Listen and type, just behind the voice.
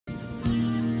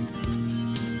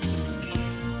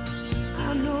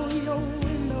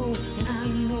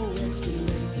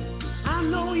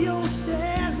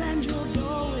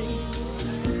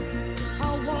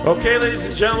Okay, ladies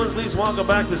and gentlemen, please welcome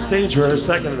back to stage for our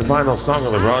second and final song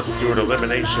of the Rod Stewart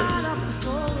Elimination.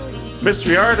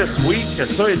 Mystery Artist Week, and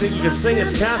So You Think You Can Sing,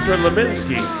 it's Katherine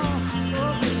Leminski.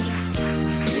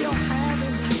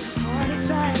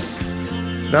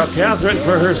 Now, Katherine,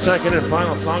 for her second and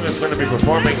final song, is going to be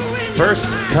performing First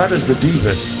Cut as the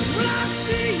Deepest.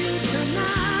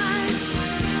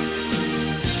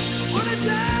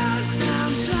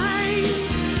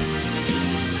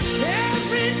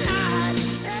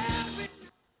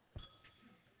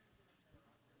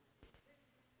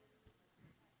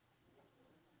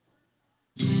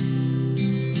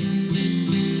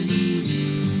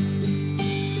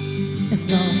 This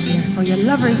is all here for your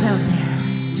lovers out there.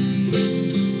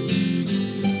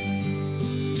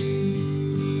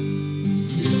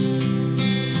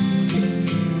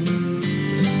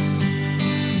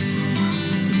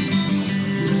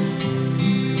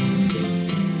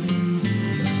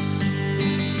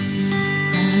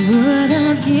 I would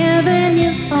have given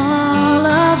you all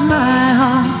of my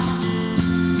heart,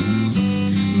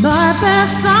 but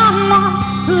there's someone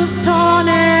who's torn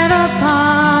it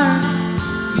apart.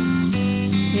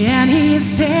 And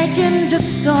he's taken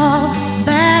just all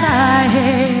that I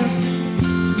have.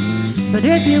 But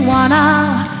if you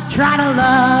wanna try to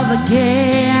love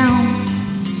again,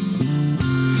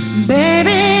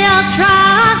 baby, I'll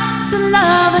try to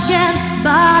love again.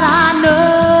 But I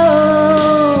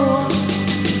know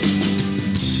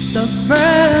the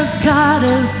first cut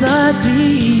is the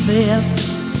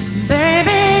deepest.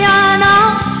 Baby, I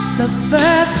know the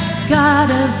first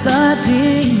cut is the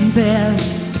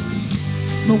deepest.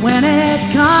 But when it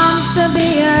comes to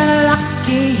being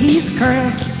lucky, he's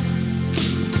cursed.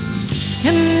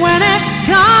 And when it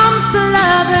comes to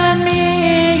loving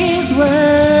me, he's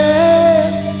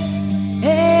worse.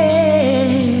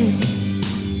 Hey.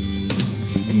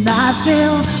 And I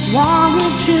still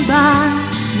want you by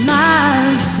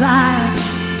my side,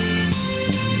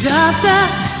 just to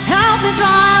help me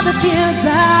dry the tears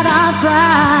that I've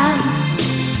cried.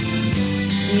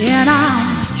 And I'm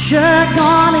sure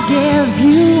gonna give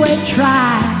you a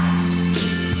try.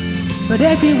 But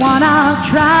if you wanna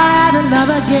try to love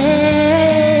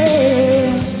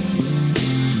again,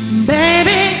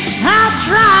 baby, I'll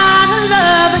try to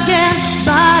love again.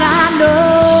 But I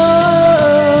know,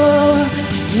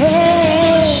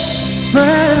 yeah,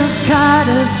 first cut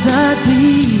is the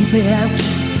deepest.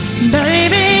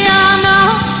 Baby, I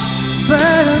know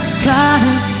first cut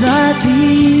is the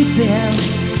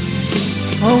deepest.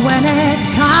 Oh, when it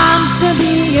comes to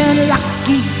being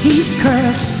lucky, he's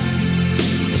cursed.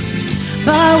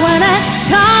 But when it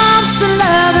comes to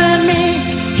loving me,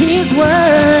 he's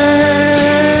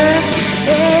worse.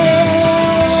 Yeah.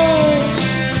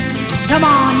 Come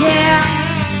on, yeah.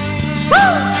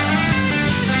 Woo!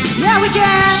 Yeah, we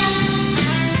can.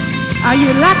 Are you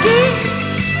lucky?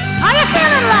 Are you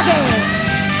feeling lucky?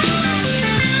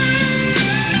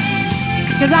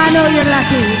 'Cause I know you're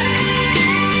lucky.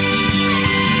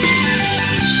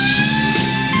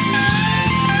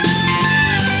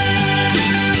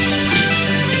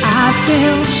 I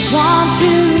still want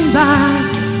you by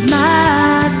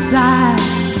my side,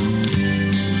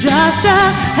 just to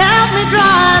help me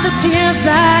dry the tears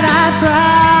that I've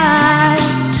cried.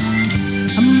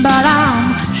 But I'm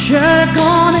sure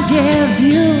gonna give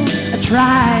you a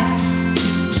try.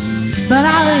 But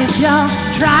if you'll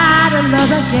try to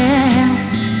love again,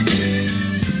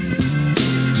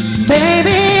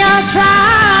 baby, I'll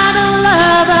try to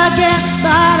love again.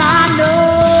 But I know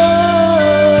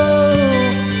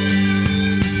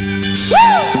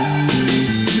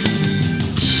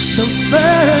the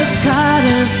first cut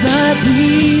is the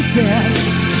deepest.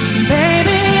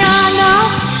 Baby, I know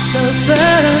the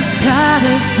first cut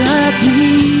is the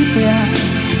deepest.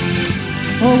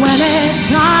 Oh, when it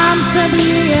comes to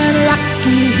being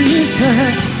lucky, he's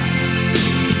cursed.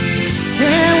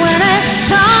 And when it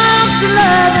comes to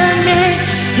loving me,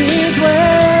 he's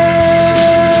worse.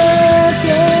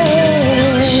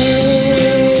 Yeah.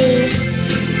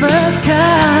 First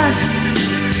cut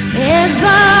is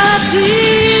the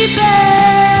deepest.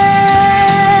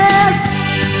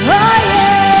 Oh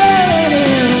yeah, it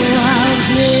is,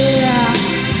 yeah.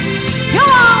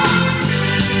 Come on.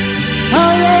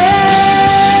 Oh yeah.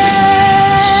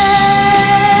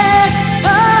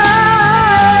 Oh.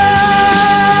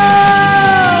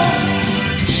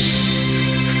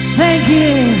 Thank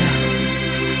you.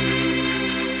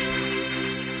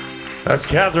 That's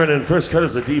Katherine, and First Cut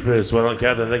is the Deepest. Well,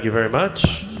 Katherine, thank you very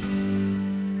much.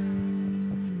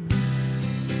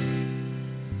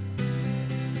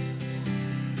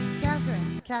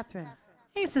 Katherine.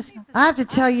 Hey, sister. I have to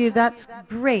tell you, that's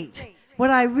great. what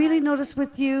I really noticed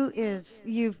with you is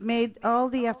you've made all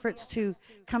the efforts to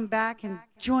come back and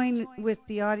join with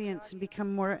the audience and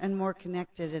become more and more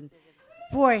connected. And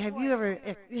boy, have you ever,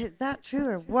 is that true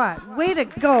or what? Way to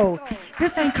go.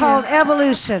 This is called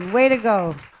evolution. Way to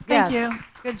go. Thank Yes. you.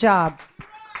 Good job.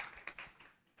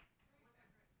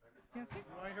 You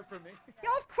want to hear from me? Yeah,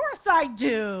 of course I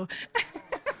do.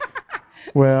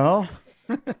 Well,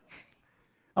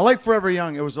 I like Forever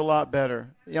Young. It was a lot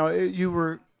better. You know, you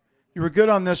were good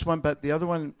on this one, but the other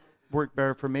one worked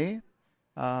better for me.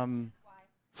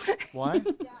 Why?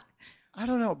 I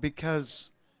don't know,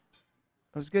 because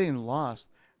I was getting lost.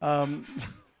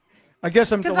 I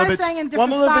guess I'm a Because little I bit. sang in Well,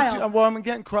 I'm a different little bit. style. Well, I'm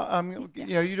getting.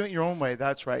 You know, you do it your own way.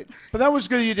 That's right. But that was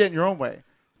good. You did it in your own way.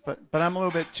 But I'm a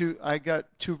little bit too. I got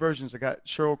two versions. I got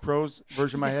Sheryl Crow's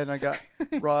version in my head, and I got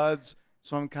Rod's.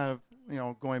 So I'm kind of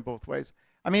going both ways.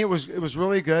 I mean, it was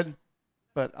really good,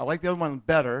 but I like the other one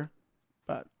better.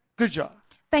 But good job.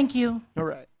 Thank you. All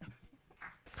right.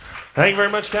 Thank you very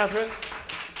much, Katherine.